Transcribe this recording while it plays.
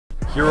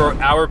Here are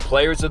our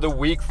players of the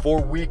week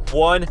for week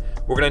 1.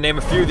 We're going to name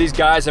a few of these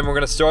guys, and we're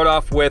going to start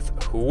off with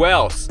who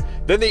else?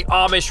 Then the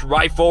Amish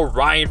rifle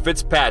Ryan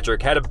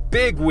Fitzpatrick had a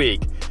big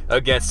week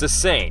against the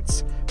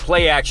Saints.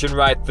 Play action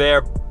right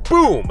there.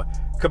 Boom!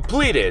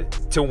 Completed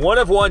to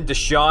 1-of-1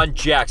 Deshaun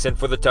Jackson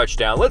for the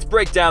touchdown. Let's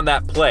break down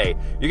that play.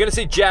 You're going to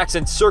see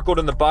Jackson circled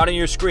in the bottom of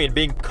your screen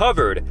being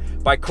covered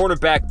by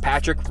cornerback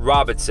Patrick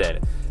Robinson.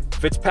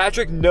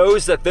 Fitzpatrick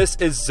knows that this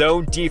is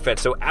zone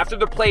defense, so after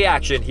the play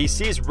action, he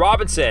sees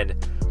Robinson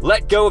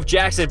let go of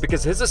Jackson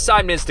because his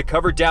assignment is to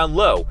cover down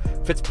low.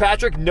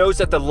 Fitzpatrick knows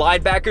that the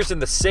linebackers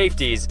and the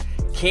safeties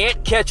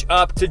can't catch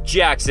up to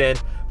Jackson,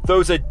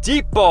 throws a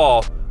deep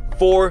ball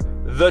for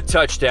the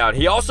touchdown.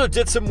 He also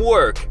did some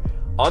work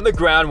on the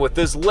ground with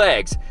his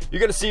legs. You're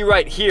going to see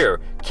right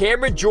here,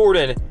 Cameron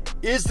Jordan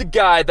is the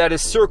guy that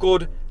is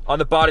circled on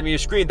the bottom of your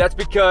screen. That's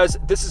because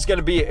this is going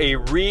to be a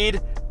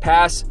read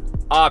pass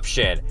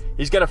option.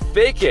 He's going to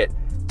fake it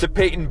to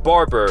Peyton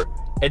Barber,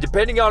 and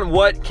depending on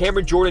what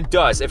Cameron Jordan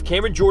does, if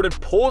Cameron Jordan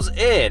pulls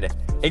in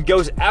and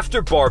goes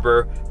after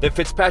Barber, then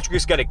Fitzpatrick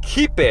is going to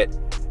keep it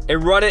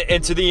and run it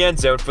into the end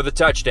zone for the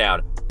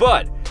touchdown.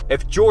 But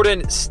if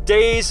Jordan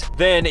stays,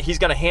 then he's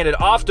going to hand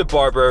it off to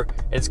Barber,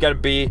 and it's going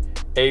to be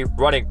a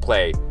running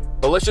play.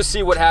 But let's just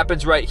see what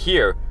happens right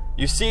here.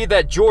 You see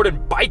that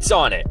Jordan bites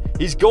on it.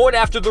 He's going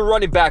after the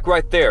running back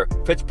right there.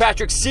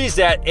 Fitzpatrick sees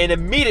that and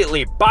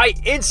immediately, by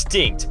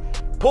instinct,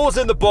 pulls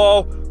in the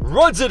ball,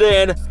 runs it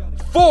in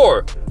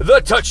for the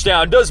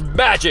touchdown, does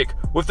magic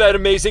with that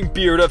amazing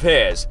beard of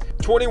his.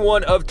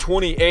 21 of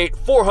 28,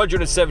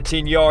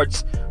 417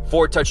 yards,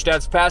 4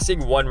 touchdowns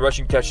passing, 1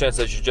 rushing touchdowns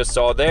as you just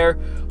saw there,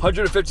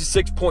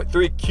 156.3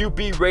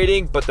 QB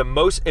rating, but the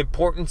most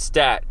important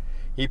stat,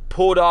 he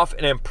pulled off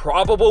an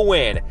improbable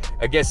win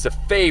against the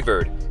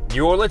favored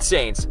New Orleans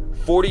Saints,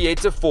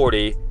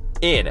 48-40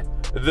 in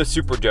the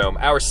Superdome.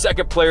 Our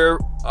second player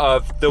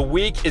of the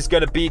week is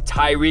going to be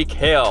Tyreek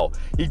Hill.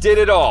 He did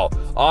it all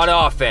on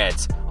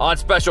offense, on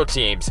special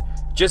teams.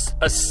 Just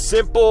a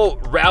simple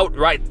route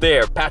right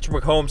there.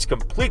 Patrick Mahomes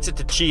completes it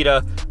to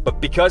Cheetah, but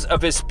because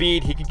of his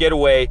speed, he can get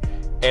away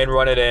and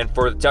run it in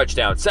for the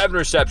touchdown. 7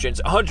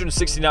 receptions,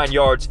 169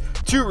 yards,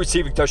 2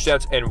 receiving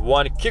touchdowns, and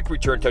 1 kick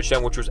return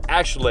touchdown, which was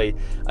actually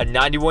a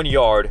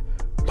 91-yard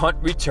punt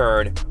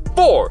return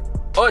for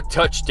a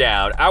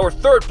touchdown. Our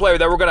third player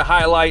that we're going to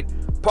highlight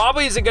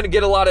probably isn't going to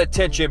get a lot of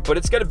attention, but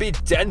it's going to be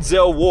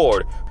Denzel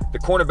Ward, the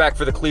cornerback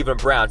for the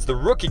Cleveland Browns, the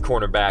rookie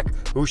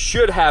cornerback who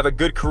should have a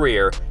good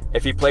career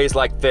if he plays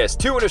like this.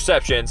 2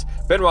 interceptions.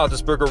 Ben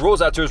Roethlisberger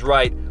rolls out to his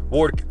right.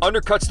 Ward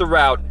undercuts the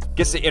route,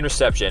 gets the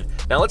interception.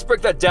 Now let's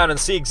break that down and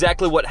see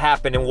exactly what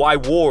happened and why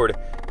Ward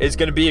is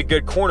going to be a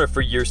good corner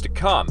for years to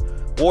come.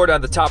 Ward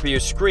on the top of your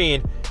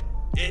screen,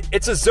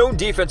 it's a zone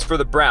defense for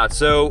the Browns,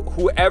 so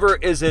whoever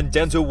is in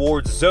Denzel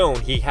Ward's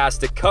zone, he has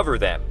to cover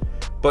them.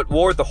 But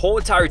Ward, the whole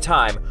entire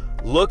time,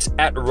 looks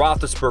at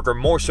Roethlisberger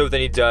more so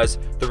than he does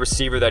the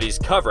receiver that he's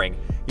covering.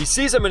 He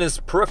sees him in his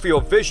peripheral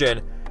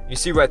vision. You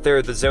see right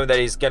there the zone that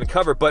he's going to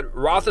cover, but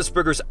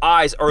Roethlisberger's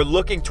eyes are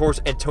looking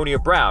towards Antonio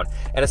Brown.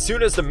 And as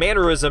soon as the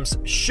mannerisms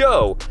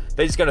show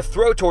that he's going to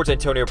throw towards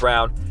Antonio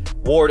Brown,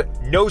 Ward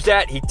knows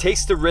that. He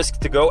takes the risk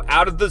to go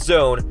out of the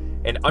zone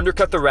and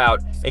undercut the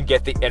route and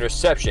get the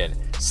interception.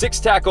 6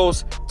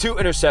 tackles, 2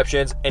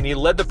 interceptions, and he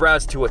led the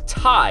Browns to a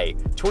tie,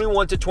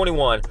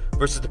 21-21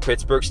 versus the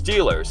Pittsburgh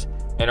Steelers.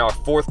 And our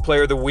fourth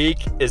player of the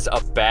week is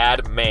a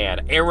bad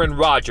man, Aaron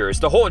Rodgers.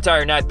 The whole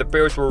entire night, the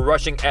Bears were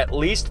rushing at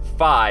least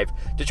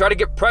 5 to try to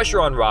get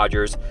pressure on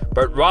Rodgers,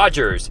 but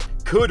Rodgers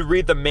could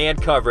read the man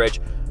coverage,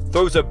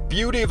 throws a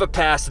beauty of a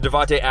pass to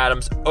Davante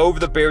Adams over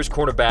the Bears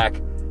cornerback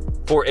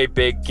for a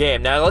big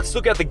game. Now let's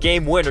look at the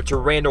game winner to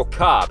Randall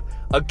Cobb.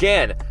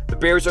 Again, the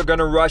Bears are going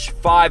to rush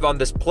 5 on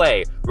this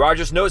play.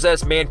 Rodgers knows that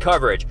it's man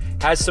coverage,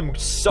 has some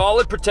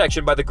solid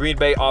protection by the Green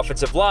Bay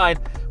offensive line,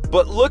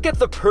 but look at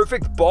the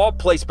perfect ball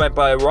placement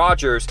by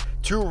Rodgers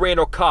to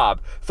Randall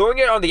Cobb, throwing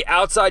it on the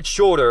outside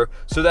shoulder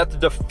so that the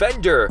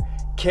defender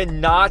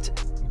cannot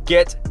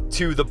get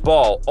to the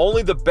ball.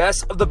 Only the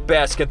best of the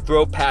best can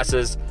throw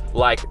passes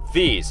like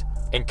these.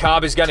 And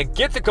Cobb is going to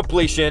get the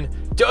completion,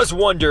 does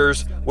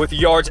wonders with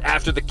yards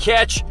after the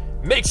catch,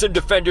 makes some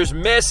defenders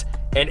miss,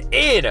 and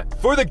in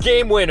for the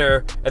game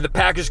winner. And the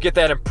Packers get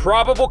that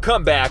improbable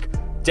comeback,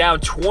 down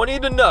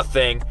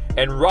 20-0,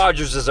 and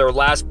Rodgers is our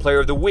last player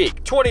of the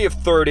week. 20 of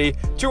 30,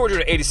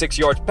 286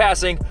 yards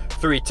passing,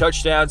 3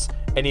 touchdowns,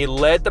 and he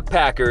led the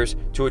Packers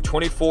to a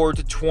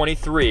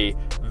 24-23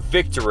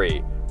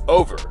 victory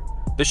over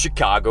the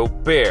Chicago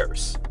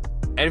Bears.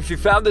 And if you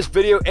found this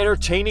video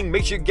entertaining,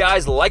 make sure you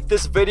guys like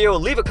this video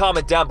and leave a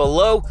comment down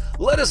below.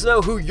 Let us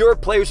know who your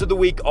players of the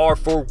week are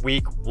for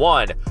week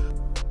 1.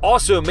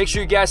 Also, make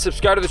sure you guys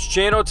subscribe to this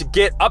channel to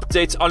get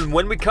updates on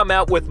when we come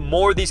out with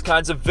more of these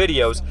kinds of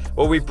videos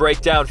where we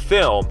break down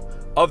film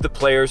of the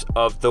players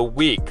of the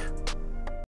week.